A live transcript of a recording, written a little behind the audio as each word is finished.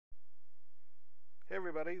Hey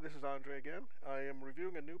everybody, this is Andre again. I am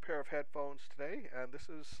reviewing a new pair of headphones today, and this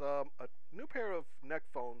is a new pair of neck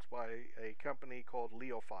phones by a company called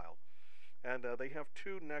Leophile. And they have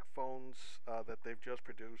two neck phones that they've just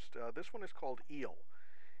produced. This one is called EEL,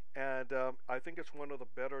 and I think it's one of the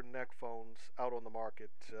better neck phones out on the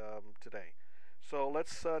market today. So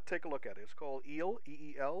let's take a look at it. It's called EEL,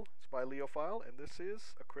 E-E-L. It's by Leophile, and this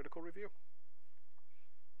is a critical review.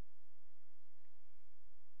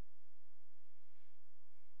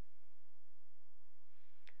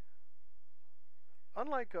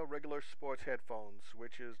 Unlike regular sports headphones,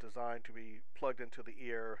 which is designed to be plugged into the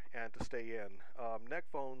ear and to stay in, neck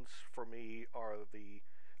phones for me are the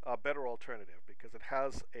better alternative because it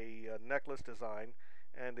has a neckless design,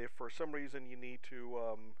 and if for some reason you need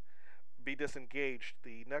to be disengaged,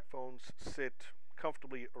 the neck phones sit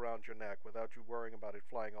comfortably around your neck without you worrying about it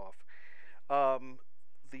flying off. Um,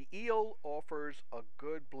 the EEL offers a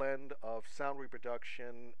good blend of sound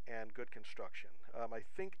reproduction and good construction. I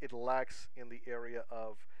think it lacks in the area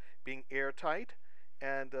of being airtight,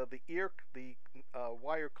 and the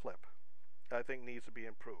wire clip, I think needs to be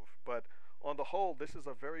improved. But on the whole, this is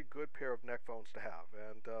a very good pair of neck phones to have,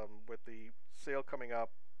 and with the sale coming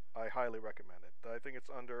up, I highly recommend it. I think it's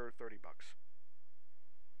under 30 bucks.